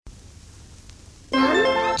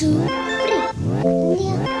2, 3.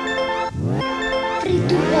 Yeah. 3, 2,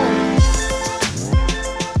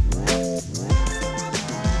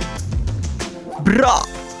 1. Brah!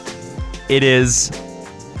 It is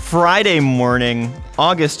Friday morning,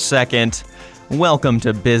 August 2nd. Welcome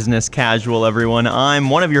to Business Casual, everyone. I'm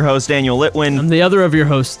one of your hosts, Daniel Litwin. I'm the other of your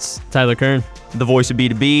hosts, Tyler Kern. The voice of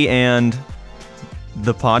B2B and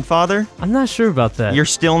the Podfather? I'm not sure about that. You're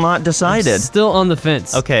still not decided. I'm still on the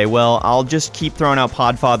fence. Okay, well, I'll just keep throwing out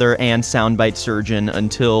Podfather and Soundbite Surgeon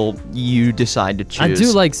until you decide to choose. I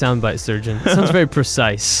do like Soundbite Surgeon. It sounds very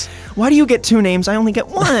precise. Why do you get two names? I only get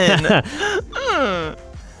one.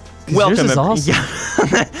 Welcome. Yours is awesome. Yeah.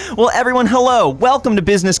 Well, everyone, hello. Welcome to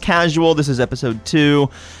Business Casual. This is episode 2,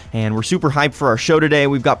 and we're super hyped for our show today.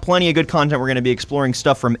 We've got plenty of good content. We're going to be exploring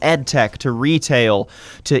stuff from EdTech to retail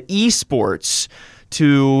to esports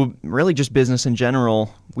to really just business in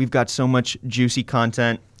general. We've got so much juicy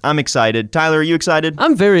content. I'm excited. Tyler, are you excited?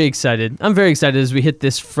 I'm very excited. I'm very excited as we hit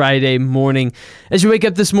this Friday morning. As you wake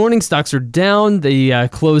up this morning, stocks are down. They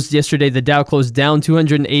closed yesterday. The Dow closed down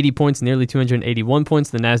 280 points, nearly 281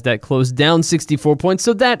 points. The NASDAQ closed down 64 points.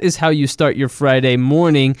 So that is how you start your Friday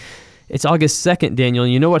morning. It's August 2nd, Daniel.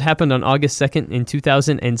 You know what happened on August 2nd in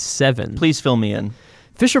 2007? Please fill me in.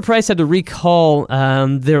 Fisher-Price had to recall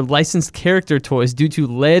their licensed character toys due to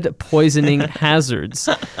lead poisoning hazards.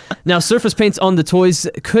 Now, surface paints on the toys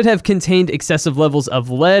could have contained excessive levels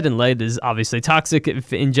of lead, and lead is obviously toxic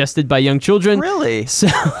if ingested by young children. Really?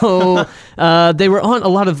 So they were on a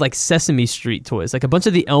lot of like Sesame Street toys. Like a bunch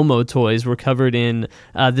of the Elmo toys were covered in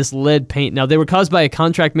this lead paint. Now, they were caused by a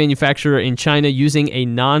contract manufacturer in China using a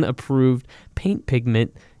non-approved paint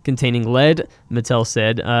pigment containing lead, Mattel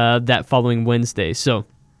said, that following Wednesday. So,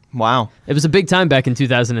 wow. It was a big time back in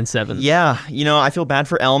 2007. Yeah, you know, I feel bad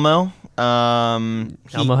for Elmo.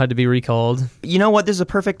 Elmo had to be recalled. You know what? This is a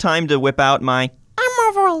perfect time to whip out my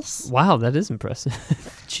Elmo voice. Wow, that is impressive.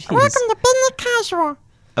 Jeez. Welcome to Business Casual.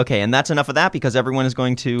 Okay, and that's enough of that because everyone is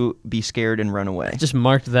going to be scared and run away. Just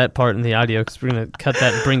marked that part in the audio because we're going to cut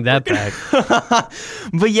that and bring that back.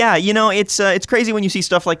 But yeah, you know, it's crazy when you see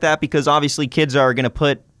stuff like that because obviously kids are going to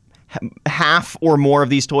put half or more of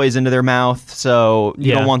these toys into their mouth, so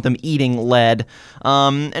you don't want them eating lead.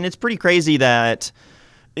 And it's pretty crazy that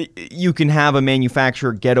you can have a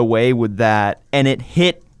manufacturer get away with that and it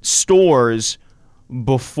hit stores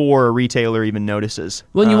before a retailer even notices.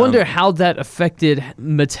 Well, and you wonder how that affected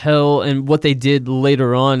Mattel and what they did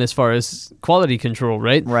later on as far as quality control,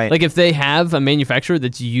 right? Right. Like if they have a manufacturer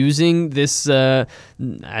that's using this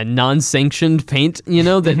non-sanctioned paint, you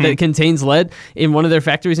know, that contains lead in one of their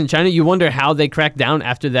factories in China, you wonder how they crack down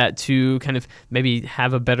after that to kind of maybe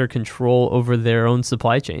have a better control over their own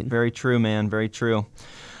supply chain. Very true, man. Very true.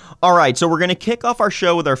 All right, so we're going to kick off our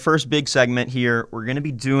show with our first big segment here. We're going to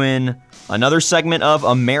be doing another segment of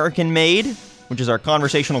American Made, which is our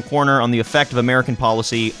conversational corner on the effect of American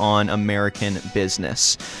policy on American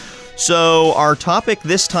business. So our topic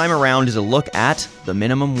this time around is a look at the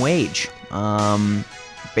minimum wage,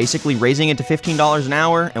 basically raising it to $15 an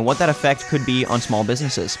hour and what that effect could be on small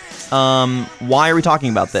businesses. Why are we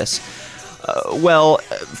talking about this? Well,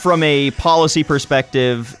 from a policy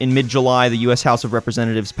perspective, in mid-July, the U.S. House of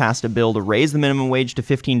Representatives passed a bill to raise the minimum wage to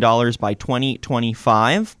 $15 by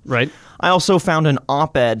 2025. Right. I also found an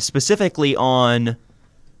op-ed specifically on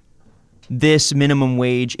this minimum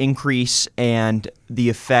wage increase and the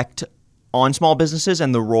effect on small businesses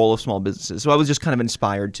and the role of small businesses. So I was just kind of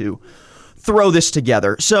inspired to throw this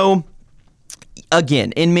together. So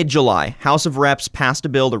again, in mid-July, House of Reps passed a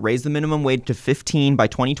bill to raise the minimum wage to $15 by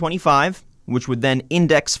 2025, which would then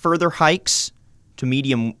index further hikes to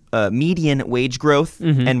median wage growth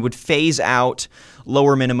and would phase out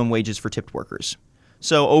lower minimum wages for tipped workers.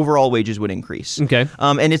 So overall wages would increase. Okay.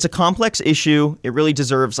 And it's a complex issue. It really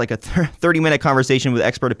deserves like a 30-minute conversation with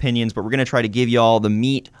expert opinions, but we're going to try to give you all the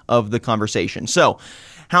meat of the conversation. So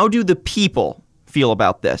how do the people feel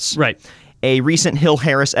about this? Right. A recent Hill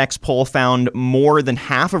Harris X poll found more than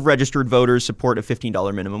half of registered voters support a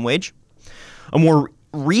 $15 minimum wage. A more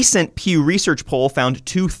recent Pew Research poll found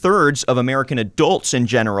 2/3 of American adults in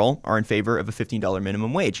general are in favor of a $15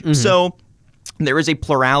 minimum wage. So there is a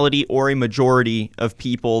plurality or a majority of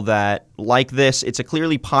people that like this. It's a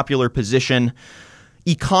clearly popular position.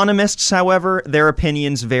 Economists, however, their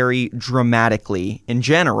opinions vary dramatically. In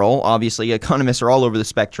general, obviously, economists are all over the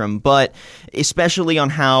spectrum, but especially on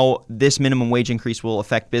how this minimum wage increase will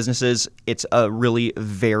affect businesses, it's a really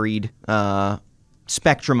varied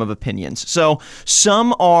spectrum of opinions. So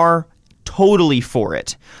some are totally for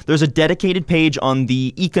it. There's a dedicated page on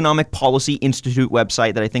the Economic Policy Institute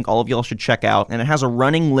website that I think all of y'all should check out, and it has a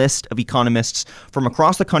running list of economists from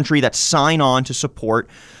across the country that sign on to support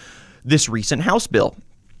this recent House bill.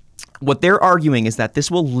 What they're arguing is that this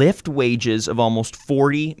will lift wages of almost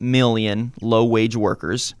 40 million low-wage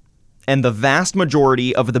workers, and the vast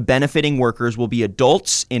majority of the benefiting workers will be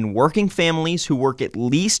adults in working families who work at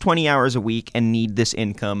least 20 hours a week and need this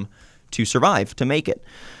income to survive, to make it.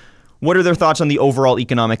 What are their thoughts on the overall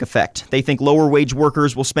economic effect? They think lower wage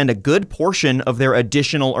workers will spend a good portion of their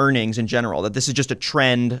additional earnings in general, that this is just a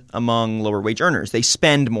trend among lower wage earners. They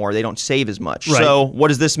spend more, they don't save as much. Right. So what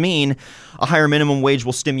does this mean? A higher minimum wage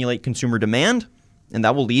will stimulate consumer demand, and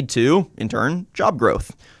that will lead to, in turn, job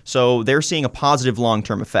growth. So they're seeing a positive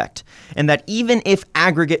long-term effect. And that even if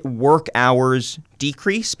aggregate work hours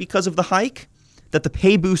decrease because of the hike, that the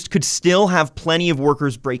pay boost could still have plenty of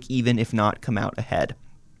workers break even, if not come out ahead.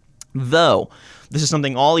 Though, this is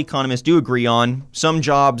something all economists do agree on, some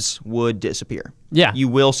jobs would disappear. Yeah. You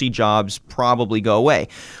will see jobs probably go away.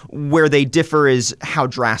 Where they differ is how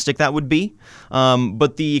drastic that would be.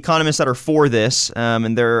 But the economists that are for this,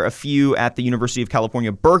 and there are a few at the University of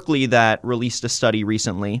California, Berkeley, that released a study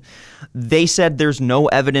recently, they said there's no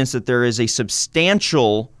evidence that there is a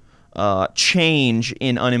substantial change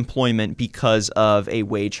in unemployment because of a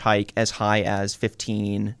wage hike as high as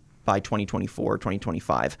 15 by 2024,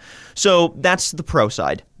 2025. So that's the pro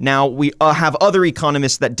side. Now, we have other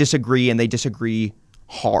economists that disagree, and they disagree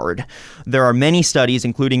hard. There are many studies,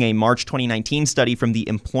 including a March 2019 study from the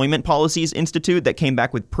Employment Policies Institute that came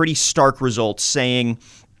back with pretty stark results saying,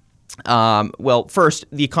 first,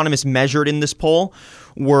 the economists measured in this poll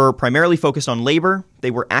were primarily focused on labor.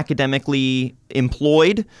 They were academically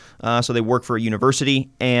employed, so they work for a university,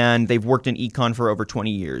 and they've worked in econ for over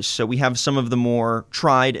 20 years. So we have some of the more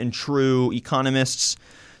tried and true economists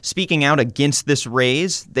speaking out against this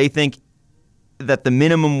raise. They think that the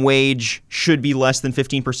minimum wage should be less than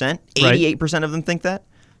 15%. 88% of them think that.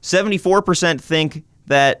 74% think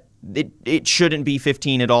that it shouldn't be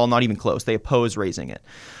 15 at all, not even close. They oppose raising it.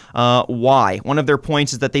 Why? One of their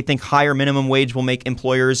points is that they think higher minimum wage will make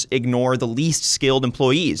employers ignore the least skilled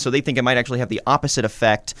employees. So they think it might actually have the opposite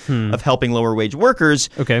effect of helping lower wage workers.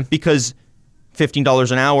 Okay. Because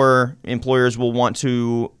 $15 an hour, employers will want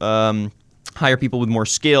to hire people with more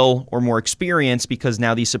skill or more experience because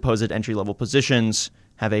now these supposed entry-level positions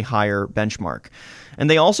have a higher benchmark. And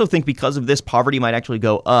they also think because of this, poverty might actually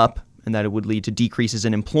go up, and that it would lead to decreases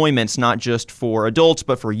in employments, not just for adults,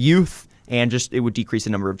 but for youth, and just it would decrease the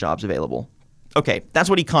number of jobs available. Okay, that's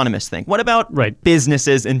what economists think. What about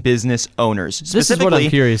businesses and business owners? This is what I'm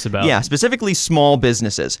curious about. Yeah, specifically small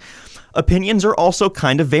businesses. Opinions are also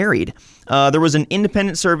kind of varied. There was an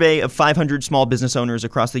independent survey of 500 small business owners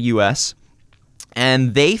across the U.S.,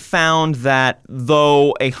 and they found that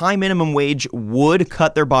though a high minimum wage would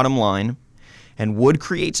cut their bottom line and would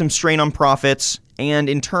create some strain on profits and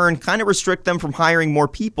in turn kind of restrict them from hiring more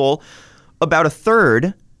people, about a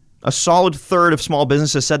solid third of small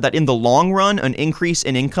businesses said that in the long run, an increase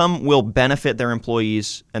in income will benefit their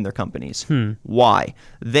employees and their companies. Why?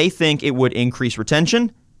 They think it would increase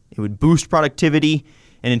retention, it would boost productivity,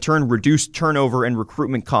 and in turn reduce turnover and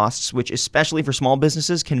recruitment costs, which especially for small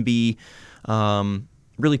businesses can be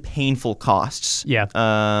really painful costs. Yeah.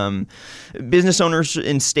 Business owners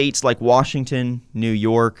in states like Washington, New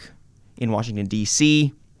York, in Washington,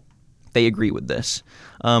 D.C., they agree with this.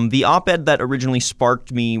 The op-ed that originally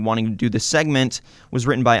sparked me wanting to do this segment was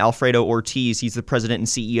written by Alfredo Ortiz. He's the president and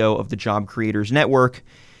CEO of the Job Creators Network,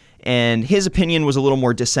 and his opinion was a little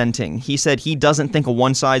more dissenting. He said he doesn't think a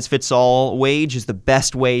one-size-fits-all wage is the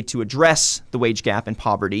best way to address the wage gap and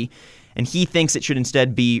poverty, and he thinks it should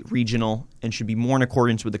instead be regional and should be more in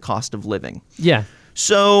accordance with the cost of living. Yeah.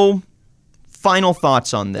 So, final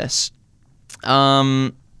thoughts on this.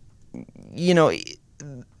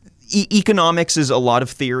 Economics is a lot of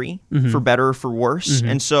theory, for better or for worse.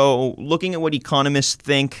 And so looking at what economists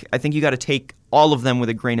think, I think you got to take all of them with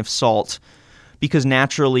a grain of salt because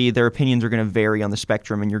naturally their opinions are going to vary on the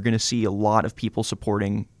spectrum and you're going to see a lot of people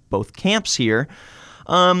supporting both camps here.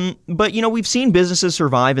 But, we've seen businesses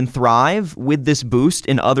survive and thrive with this boost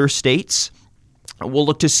in other states. We'll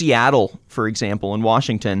look to Seattle, for example, in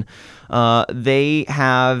Washington. They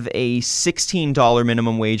have a $16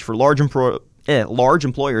 minimum wage for large employers, and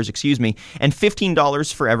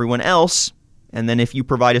 $15 for everyone else. And then if you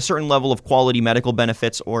provide a certain level of quality medical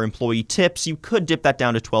benefits or employee tips, you could dip that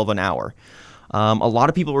down to $12 an hour. A lot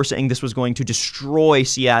of people were saying this was going to destroy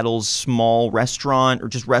Seattle's small restaurant or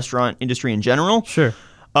just restaurant industry in general. Sure.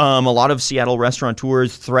 A lot of Seattle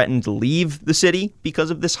restaurateurs threatened to leave the city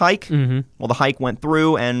because of this hike. Well, the hike went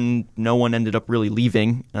through and no one ended up really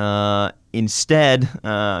leaving. Instead,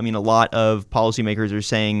 a lot of policymakers are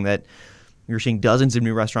saying that you're seeing dozens of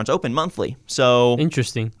new restaurants open monthly. So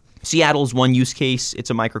Interesting. Seattle's one use case.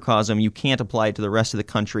 It's a microcosm. You can't apply it to the rest of the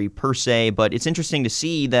country per se, but it's interesting to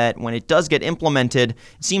see that when it does get implemented,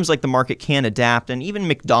 it seems like the market can adapt. And even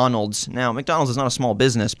McDonald's, now McDonald's is not a small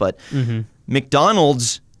business, but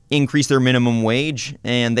McDonald's increased their minimum wage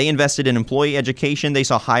and they invested in employee education. They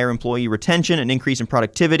saw higher employee retention, an increase in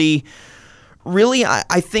productivity. Really,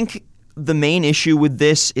 I think the main issue with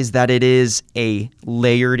this is that it is a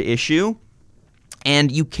layered issue.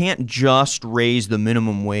 And you can't just raise the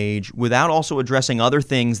minimum wage without also addressing other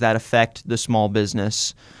things that affect the small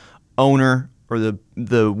business owner or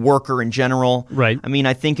the worker in general. Right.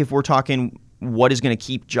 I think if we're talking what is going to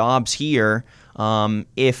keep jobs here,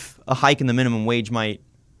 if a hike in the minimum wage might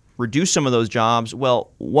reduce some of those jobs,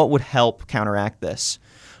 well, what would help counteract this?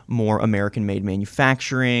 More American-made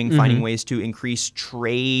manufacturing, finding ways to increase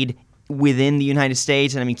trade within the United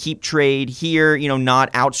States, and keep trade here,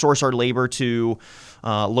 not outsource our labor to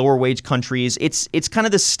lower wage countries. It's kind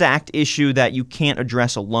of the stacked issue that you can't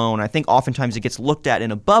address alone. I think oftentimes it gets looked at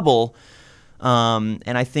in a bubble, and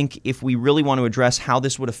I think if we really want to address how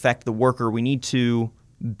this would affect the worker, we need to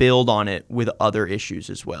build on it with other issues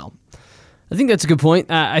as well. I think that's a good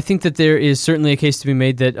point. I think that there is certainly a case to be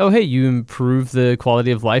made that, you improve the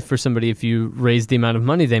quality of life for somebody if you raise the amount of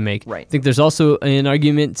money they make. Right. I think there's also an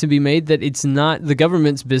argument to be made that it's not the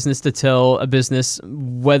government's business to tell a business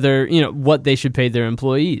whether, what they should pay their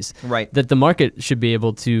employees. Right. That the market should be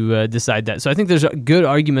able to decide that. So I think there's good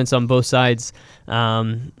arguments on both sides.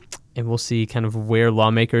 And we'll see kind of where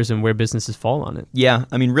lawmakers and where businesses fall on it. Yeah,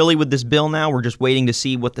 really with this bill now, we're just waiting to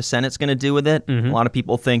see what the Senate's going to do with it. A lot of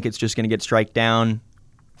people think it's just going to get striked down,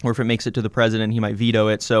 or if it makes it to the president, he might veto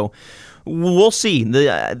it. So we'll see.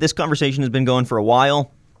 This conversation has been going for a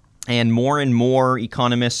while, and more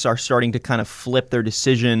economists are starting to kind of flip their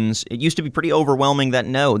decisions. It used to be pretty overwhelming that,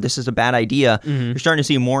 no, this is a bad idea. You're starting to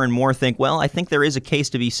see more and more think, well, I think there is a case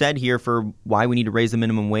to be said here for why we need to raise the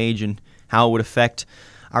minimum wage and how it would affect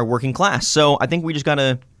our working class. So I think we just got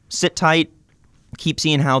to sit tight, keep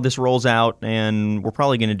seeing how this rolls out, and we're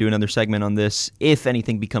probably going to do another segment on this if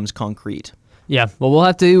anything becomes concrete. Yeah, well, we'll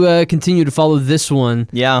have to continue to follow this one.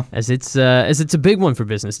 Yeah, as it's a big one for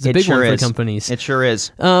business. It's a big one for companies. It sure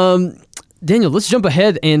is. Daniel, let's jump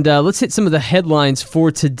ahead and let's hit some of the headlines for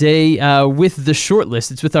today with the short list.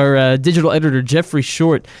 It's with our digital editor, Jeffrey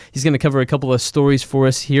Short. He's going to cover a couple of stories for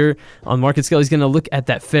us here on Market Scale. He's going to look at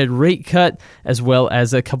that Fed rate cut as well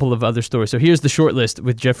as a couple of other stories. So here's the short list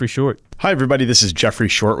with Jeffrey Short. Hi, everybody. This is Jeffrey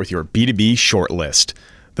Short with your B2B short list.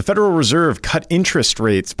 The Federal Reserve cut interest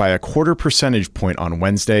rates by 0.25 percentage point on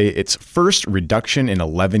Wednesday, its first reduction in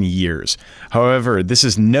 11 years. However, this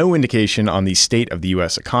is no indication on the state of the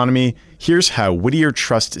U.S. economy. Here's how Whittier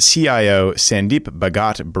Trust CIO Sandeep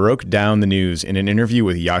Bhagat broke down the news in an interview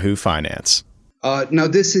with Yahoo Finance. Now,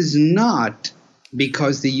 this is not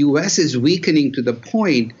because the U.S. is weakening to the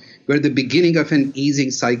point where the beginning of an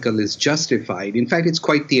easing cycle is justified. In fact, it's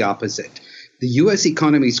quite the opposite. The U.S.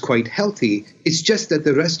 economy is quite healthy. It's just that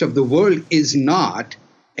the rest of the world is not,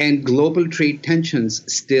 and global trade tensions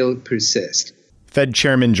still persist. Fed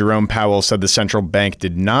Chairman Jerome Powell said the central bank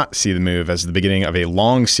did not see the move as the beginning of a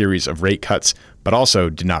long series of rate cuts, but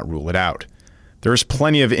also did not rule it out. There is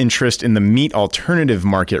plenty of interest in the meat alternative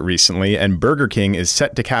market recently, and Burger King is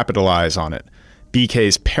set to capitalize on it.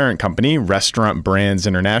 BK's parent company, Restaurant Brands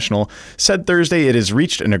International, said Thursday it has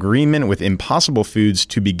reached an agreement with Impossible Foods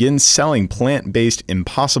to begin selling plant-based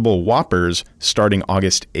Impossible Whoppers starting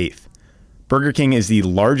August 8th. Burger King is the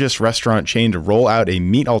largest restaurant chain to roll out a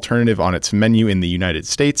meat alternative on its menu in the United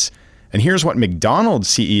States. And here's what McDonald's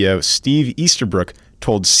CEO Steve Easterbrook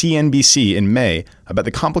told CNBC in May about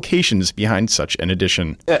the complications behind such an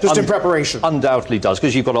addition. Just in preparation. Undoubtedly does,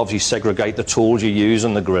 because you've got to obviously segregate the tools you use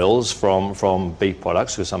and the grills from beef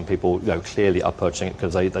products, because some people clearly are purchasing it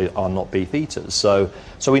because they are not beef eaters. So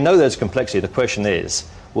we know there's complexity. The question is,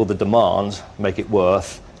 will the demand make it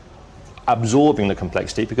worth absorbing the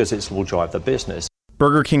complexity, because it will drive the business?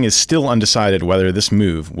 Burger King is still undecided whether this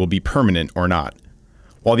move will be permanent or not.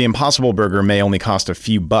 While the Impossible Burger may only cost a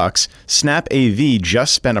few bucks, Snap AV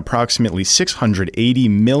just spent approximately $680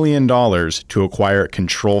 million to acquire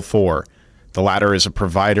Control4. The latter is a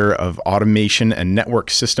provider of automation and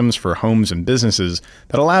network systems for homes and businesses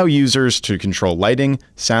that allow users to control lighting,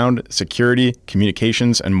 sound, security,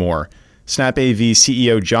 communications, and more. Snap AV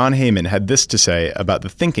CEO John Heyman had this to say about the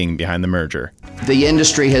thinking behind the merger. The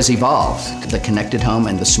industry has evolved. The connected home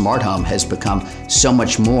and the smart home has become so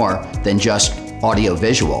much more than just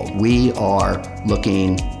audiovisual. We are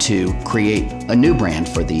looking to create a new brand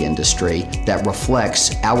for the industry that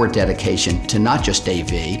reflects our dedication to not just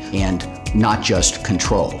AV and not just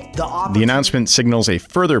control. The announcement signals a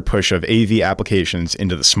further push of AV applications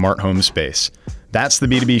into the smart home space. That's the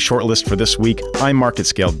B2B shortlist for this week. I'm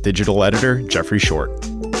MarketScale digital editor Jeffrey Short.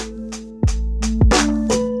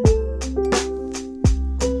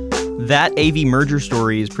 That AV merger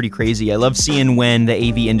story is pretty crazy. I love seeing when the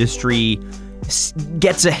AV industry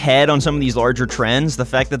gets ahead on some of these larger trends. The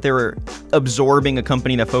fact that they're absorbing a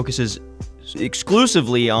company that focuses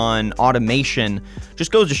exclusively on automation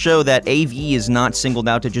just goes to show that AV is not singled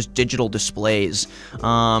out to just digital displays. The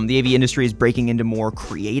AV industry is breaking into more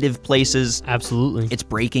creative places. Absolutely. It's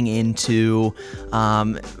breaking into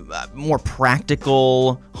more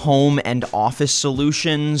practical home and office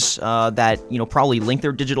solutions that probably link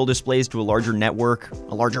their digital displays to a larger network,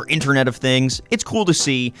 a larger Internet of Things. It's cool to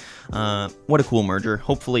see. What a cool merger.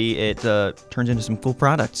 Hopefully it turns into some cool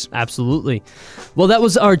products. Absolutely. Well, that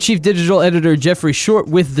was our Chief Digital Editor, Jeffrey Short,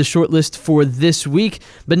 with the shortlist for this week.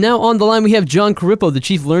 But now on the line, we have John Corippo, the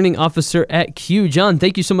Chief Learning Officer at Q. John,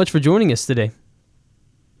 thank you so much for joining us today.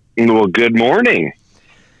 Well, good morning.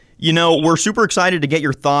 We're super excited to get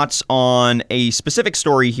your thoughts on a specific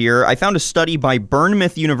story here. I found a study by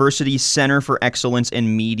Bournemouth University's Center for Excellence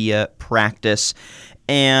in Media Practice.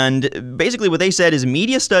 And basically what they said is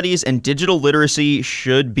media studies and digital literacy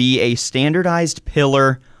should be a standardized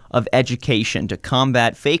pillar of education to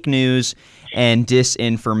combat fake news and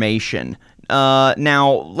disinformation.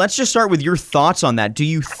 Now, let's just start with your thoughts on that. Do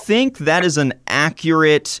you think that is an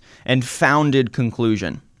accurate and founded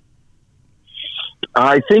conclusion?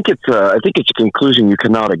 I think it's a conclusion you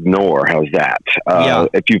cannot ignore. How's that?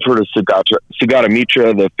 If you've heard of Sugata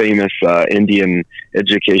Mitra, the famous Indian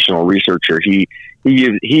educational researcher, he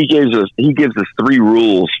gives us 3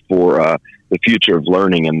 rules for the future of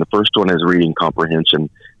learning, and the first one is reading comprehension.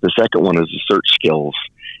 The second one is the search skills,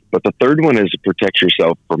 but the third one is to protect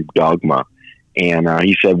yourself from dogma. And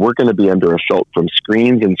he said we're going to be under assault from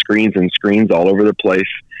screens and screens and screens all over the place,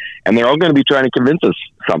 and they're all going to be trying to convince us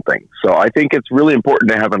something. So I think it's really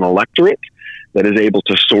important to have an electorate that is able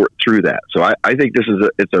to sort through that. So I think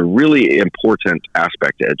it's a really important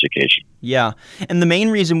aspect to education. Yeah, and the main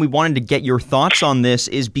reason we wanted to get your thoughts on this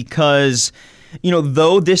is because,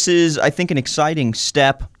 though this is, I think, an exciting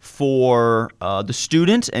step for the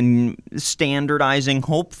student and standardizing,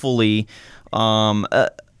 hopefully,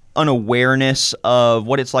 an awareness of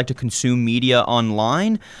what it's like to consume media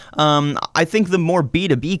online. I think the more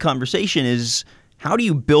B2B conversation is, how do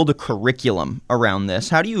you build a curriculum around this?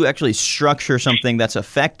 How do you actually structure something that's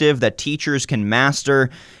effective, that teachers can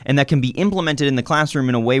master, and that can be implemented in the classroom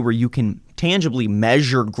in a way where you can tangibly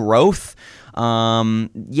measure growth?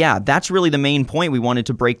 That's really the main point we wanted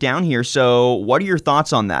to break down here. So what are your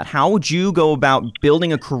thoughts on that? How would you go about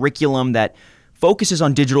building a curriculum that focuses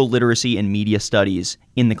on digital literacy and media studies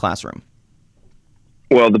in the classroom?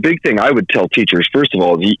 Well, the big thing I would tell teachers, first of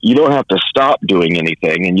all, is you don't have to stop doing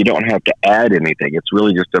anything and you don't have to add anything. It's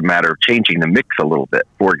really just a matter of changing the mix a little bit.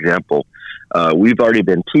 For example, we've already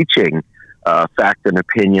been teaching fact and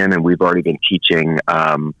opinion, and we've already been teaching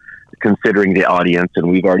considering the audience, and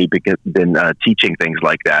we've already been teaching things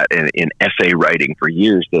like that in essay writing for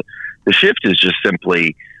years. The shift is just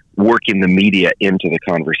simply working the media into the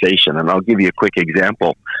conversation. And I'll give you a quick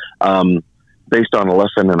example. Based on a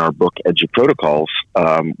lesson in our book, EduProtocols,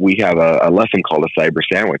 we have a lesson called a cyber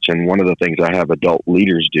sandwich. And one of the things I have adult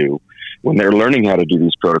leaders do when they're learning how to do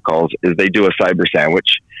these protocols is they do a cyber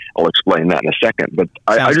sandwich. I'll explain that in a second. But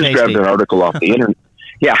I just grabbed an article off the internet.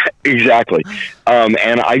 Yeah, exactly.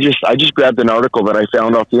 And I just grabbed an article that I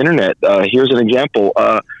found off the internet. Here's an example.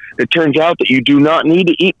 It turns out that you do not need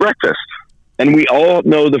to eat breakfast. And we all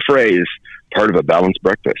know the phrase, part of a balanced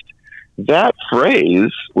breakfast. That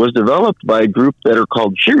phrase was developed by a group that are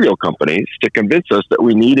called cereal companies to convince us that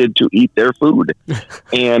we needed to eat their food.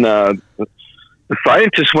 And the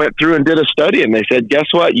scientists went through and did a study, and they said, guess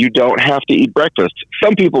what? You don't have to eat breakfast.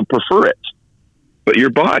 Some people prefer it, but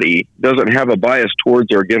your body doesn't have a bias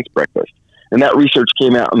towards or against breakfast. And that research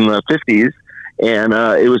came out in the 50s, and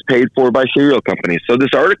it was paid for by cereal companies. So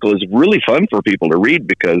this article is really fun for people to read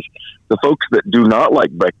because the folks that do not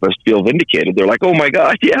like breakfast feel vindicated. They're like, oh my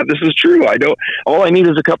God, yeah, this is true. All I need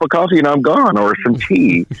is a cup of coffee and I'm gone, or some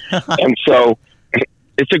tea. And so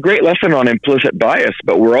it's a great lesson on implicit bias,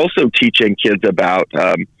 but we're also teaching kids about,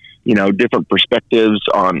 different perspectives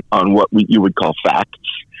on what you would call facts.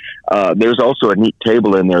 There's also a neat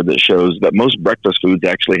table in there that shows that most breakfast foods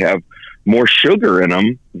actually have more sugar in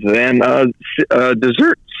them than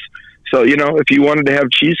desserts. So, if you wanted to have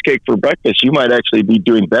cheesecake for breakfast, you might actually be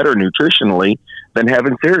doing better nutritionally than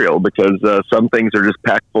having cereal, because some things are just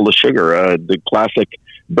packed full of sugar. The classic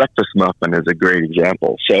breakfast muffin is a great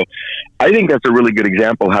example. So I think that's a really good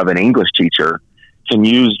example how an English teacher can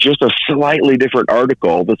use just a slightly different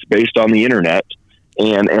article that's based on the internet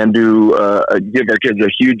and give our kids a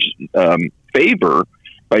huge favor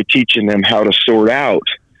by teaching them how to sort out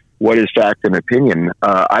what is fact and opinion.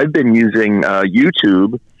 I've been using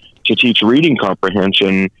YouTube to teach reading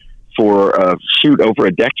comprehension for over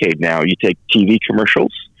a decade now. You take TV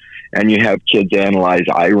commercials and you have kids analyze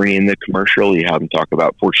irony in the commercial. You have them talk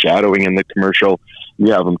about foreshadowing in the commercial.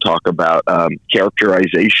 You have them talk about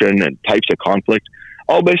characterization and types of conflict,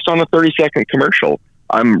 all based on a 30-second commercial.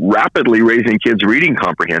 I'm rapidly raising kids' reading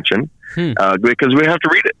comprehension because we have to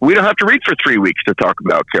read it. We don't have to read for 3 weeks to talk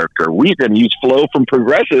about character. We can use Flo from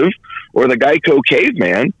Progressive or the Geico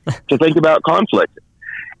Caveman to think about conflict.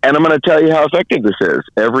 And I'm going to tell you how effective this is.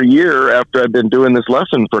 Every year after I've been doing this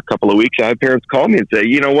lesson for a couple of weeks, I have parents call me and say,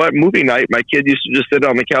 you know what, movie night, my kid used to just sit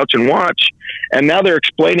on the couch and watch. And now they're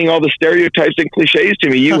explaining all the stereotypes and cliches to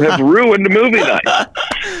me. You have ruined the movie night.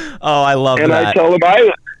 Oh, I love that. And I tell them,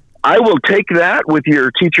 I will take that with your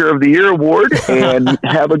Teacher of the Year award and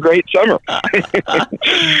have a great summer.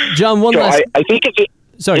 John, I think it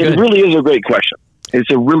really is a great question. It's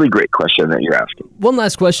a really great question that you're asking. One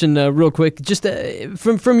last question, real quick. Just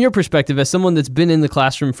from your perspective, as someone that's been in the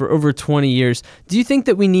classroom for over 20 years, do you think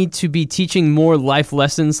that we need to be teaching more life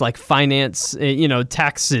lessons like finance,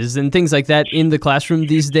 taxes, and things like that in the classroom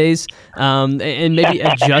these days, and maybe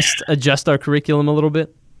adjust our curriculum a little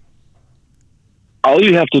bit? All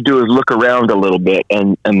you have to do is look around a little bit,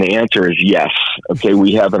 and the answer is yes. Okay,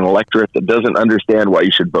 we have an electorate that doesn't understand why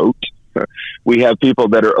you should vote. We have people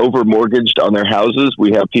that are over-mortgaged on their houses.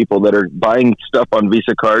 We have people that are buying stuff on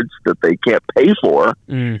Visa cards that they can't pay for.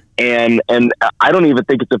 And I don't even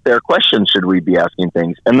think it's a fair question, should we be asking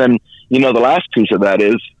things? And then, the last piece of that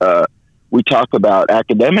is we talk about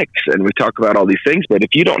academics and we talk about all these things, but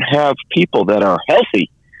if you don't have people that are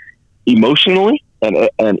healthy emotionally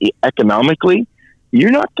and economically,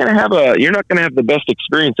 you're not going to have the best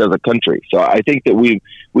experience as a country. So I think that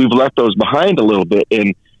we've left those behind a little bit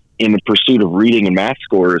in the pursuit of reading and math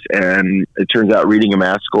scores. And it turns out reading and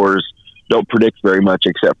math scores don't predict very much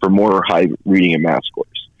except for more high reading and math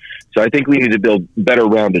scores. So I think we need to build better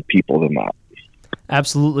rounded people than that.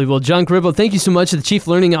 Absolutely. Well, John Carribbo, thank you so much, the Chief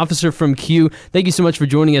Learning Officer from CUE. Thank you so much for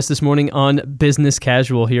joining us this morning on Business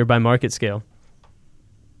Casual here by Market Scale.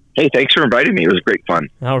 Hey, thanks for inviting me. It was great fun.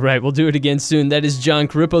 All right, we'll do it again soon. That is John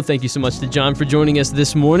Carribbo. Thank you so much to John for joining us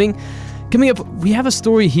this morning. Coming up, we have a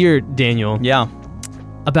story here, Daniel. Yeah.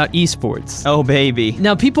 About esports. Oh, baby.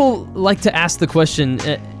 Now, people like to ask the question,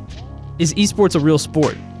 is esports a real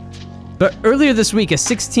sport? But earlier this week, a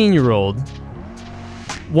 16-year-old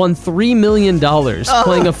won $3 million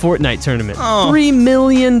playing a Fortnite tournament. $3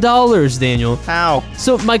 million, Daniel. How?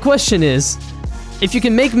 So my question is, if you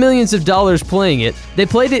can make millions of dollars playing it, they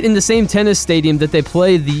played it in the same tennis stadium that they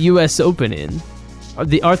play the U.S. Open in.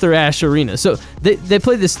 The Arthur Ashe Arena. So they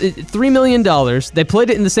played this $3 million. They played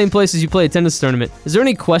it in the same place as you play a tennis tournament. Is there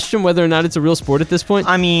any question whether or not it's a real sport at this point?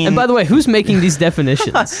 I mean... And by the way, who's making these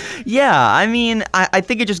definitions? Yeah, I mean, I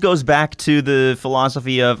think it just goes back to the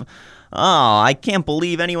philosophy of, I can't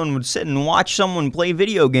believe anyone would sit and watch someone play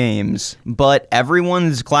video games. But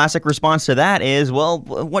everyone's classic response to that is, well,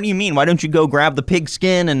 what do you mean? Why don't you go grab the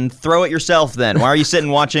pigskin and throw it yourself then? Why are you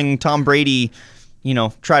sitting watching Tom Brady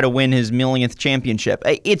try to win his millionth championship?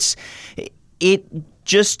 It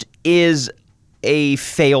just is a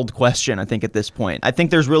failed question, I think, at this point. I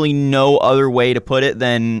think there's really no other way to put it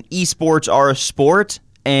than esports are a sport,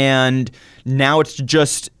 and now it's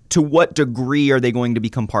just to what degree are they going to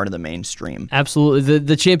become part of the mainstream? Absolutely.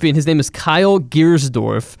 The champion, his name is Kyle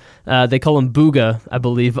Giersdorf. They call him Booga, I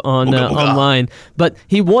believe, online. But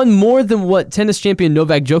he won more than what tennis champion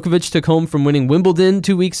Novak Djokovic took home from winning Wimbledon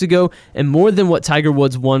 2 weeks ago, and more than what Tiger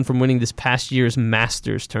Woods won from winning this past year's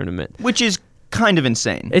Masters tournament. Which is kind of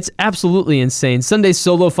insane. It's absolutely insane. Sunday's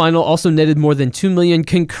solo final also netted more than 2 million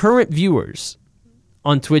concurrent viewers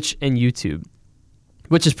on Twitch and YouTube.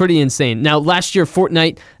 which is pretty insane. Now, last year,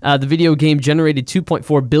 Fortnite, the video game, generated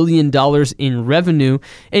 $2.4 billion in revenue.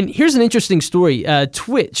 And here's an interesting story.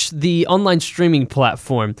 Twitch, the online streaming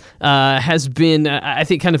platform, has been, I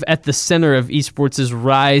think, kind of at the center of esports'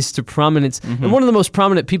 rise to prominence. And one of the most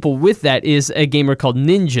prominent people with that is a gamer called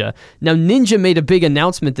Ninja. Now, Ninja made a big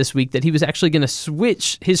announcement this week that he was actually going to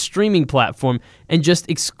switch his streaming platform and just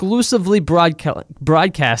exclusively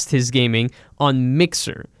broadcast his gaming on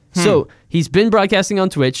Mixer. So he's been broadcasting on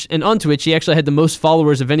Twitch, and on Twitch he actually had the most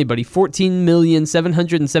followers of anybody,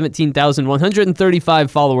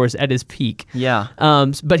 14,717,135 followers at his peak. Yeah.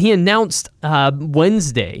 But he announced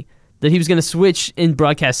Wednesday that he was going to switch and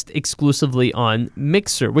broadcast exclusively on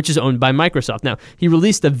Mixer, which is owned by Microsoft. Now, he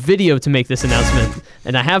released a video to make this announcement,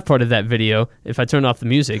 and I have part of that video, if I turn off the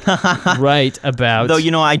music, right about...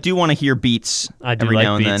 Though, I do want to hear beats every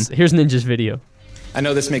now and then. Here's Ninja's video. I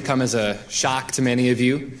know this may come as a shock to many of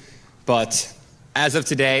you, but as of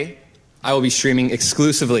today, I will be streaming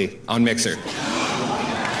exclusively on Mixer.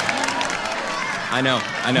 I know,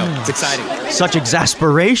 it's exciting. Such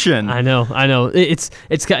exasperation. I know. It's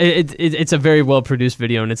a very well produced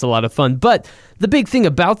video and it's a lot of fun. But the big thing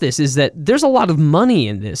about this is that there's a lot of money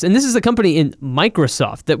in this, and this is a company in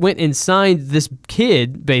Microsoft that went and signed this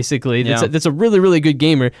kid basically. That's a really, really good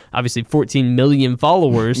gamer. Obviously, 14 million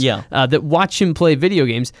followers. That watch him play video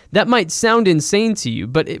games. That might sound insane to you,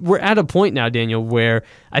 but we're at a point now, Daniel, where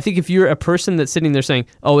I think if you're a person that's sitting there saying,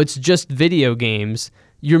 "Oh, it's just video games,"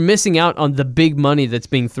 you're missing out on the big money that's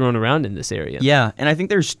being thrown around in this area. Yeah, and I think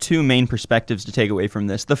there's two main perspectives to take away from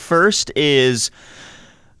this. The first is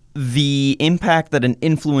the impact that an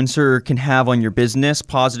influencer can have on your business,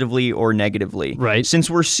 positively or negatively. Right.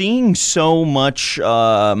 Since we're seeing so much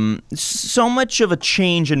of a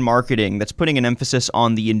change in marketing that's putting an emphasis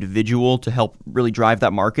on the individual to help really drive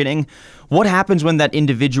that marketing, what happens when that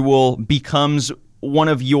individual becomes one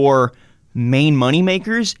of your main money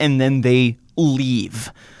makers and then they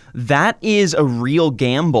leave? That is a real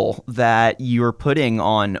gamble that you're putting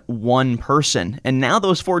on one person. And now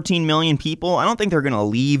those 14 million people, I don't think they're going to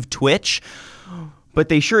leave Twitch, but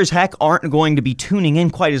they sure as heck aren't going to be tuning in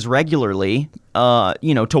quite as regularly,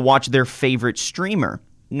 to watch their favorite streamer.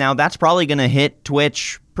 Now, that's probably going to hit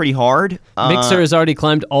Twitch pretty hard. Mixer has already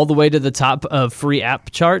climbed all the way to the top of free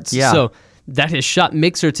app charts. Yeah. So that has shot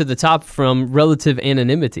Mixer to the top from relative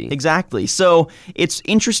anonymity. Exactly. So it's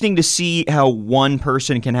interesting to see how one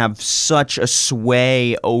person can have such a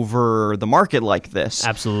sway over the market like this.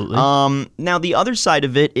 Absolutely. Now, the other side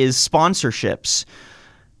of it is sponsorships.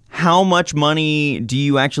 How much money do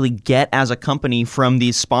you actually get as a company from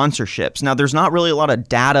these sponsorships? Now, there's not really a lot of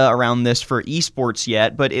data around this for esports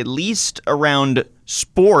yet, but at least around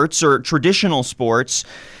sports or traditional sports,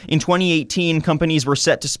 in 2018, companies were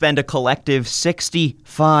set to spend a collective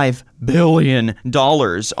 $65 billion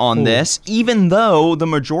on this, even though the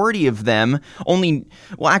majority of them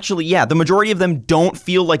the majority of them don't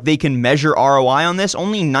feel like they can measure ROI on this.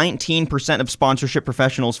 Only 19% of sponsorship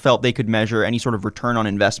professionals felt they could measure any sort of return on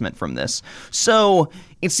investment from this. So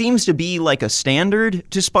it seems to be like a standard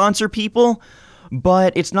to sponsor people,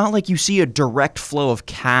 but it's not like you see a direct flow of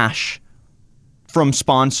cash from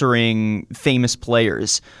sponsoring famous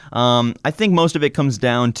players. I think most of it comes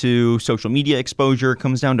down to social media exposure,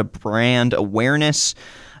 comes down to brand awareness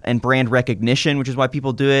and brand recognition, which is why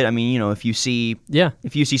people do it. I mean, if you see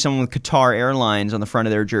someone with Qatar Airlines on the front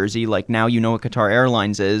of their jersey, like now you know what Qatar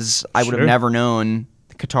Airlines is. I would have never known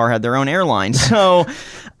Qatar had their own airline. So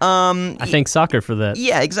I thank soccer for that.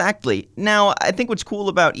 Yeah, exactly. Now, I think what's cool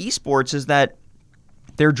about esports is that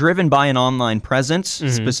they're driven by an online presence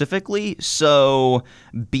specifically, so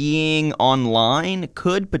being online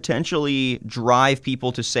could potentially drive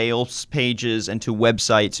people to sales pages and to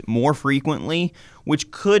websites more frequently,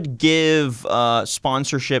 which could give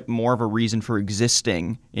sponsorship more of a reason for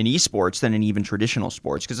existing in esports than in even traditional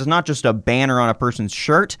sports, because it's not just a banner on a person's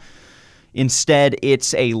shirt. Instead,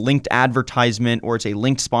 it's a linked advertisement or it's a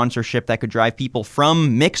linked sponsorship that could drive people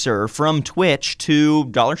from Mixer, from Twitch to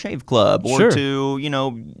Dollar Shave Club or to,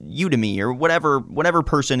 Udemy or whatever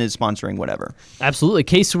person is sponsoring whatever. Absolutely.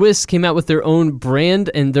 K-Swiss came out with their own brand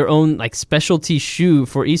and their own specialty shoe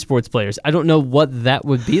for esports players. I don't know what that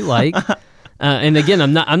would be like. And again,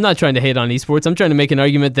 I'm not trying to hate on esports. I'm trying to make an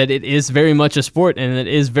argument that it is very much a sport and it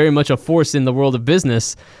is very much a force in the world of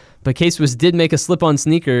business. But K-Swiss did make a slip-on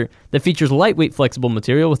sneaker that features lightweight flexible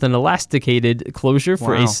material with an elasticated closure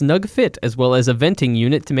for Wow. a snug fit, as well as a venting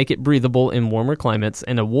unit to make it breathable in warmer climates,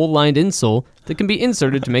 and a wool-lined insole that can be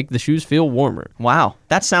inserted to make the shoes feel warmer. Wow,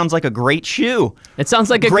 that sounds like a great shoe. It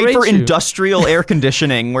sounds like a great great for shoe. industrial air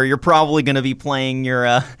conditioning, where you're probably going to be playing your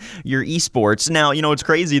esports. Now, it's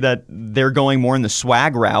crazy that they're going more in the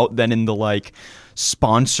swag route than in the like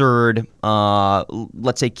sponsored,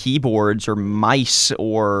 let's say keyboards or mice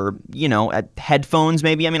or headphones.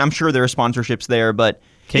 Maybe. I mean, I'm sure there are sponsorships there, but.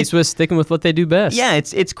 K-Swiss sticking with what they do best. Yeah,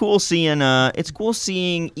 it's cool seeing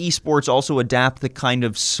esports also adapt the kind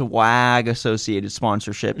of swag associated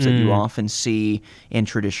sponsorships that you often see in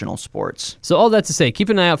traditional sports. So all that to say, keep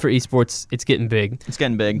an eye out for esports. It's getting big. It's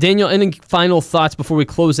getting big. Daniel, any final thoughts before we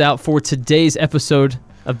close out for today's episode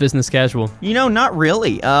of Business Casual? Not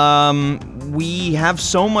really. We have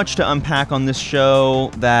so much to unpack on this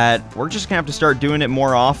show that we're just going to have to start doing it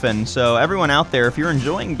more often. So everyone out there, if you're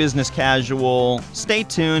enjoying Business Casual, stay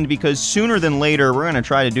tuned because sooner than later, we're going to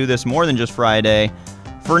try to do this more than just Friday.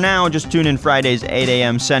 For now, just tune in Fridays, 8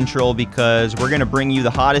 a.m. Central, because we're going to bring you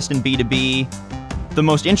the hottest in B2B, the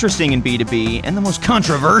most interesting in B2B, and the most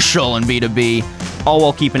controversial in B2B, all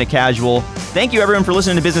while keeping it casual. Thank you, everyone, for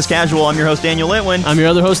listening to Business Casual. I'm your host, Daniel Litwin. I'm your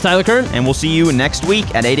other host, Tyler Kern. And we'll see you next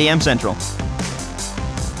week at 8 a.m. Central.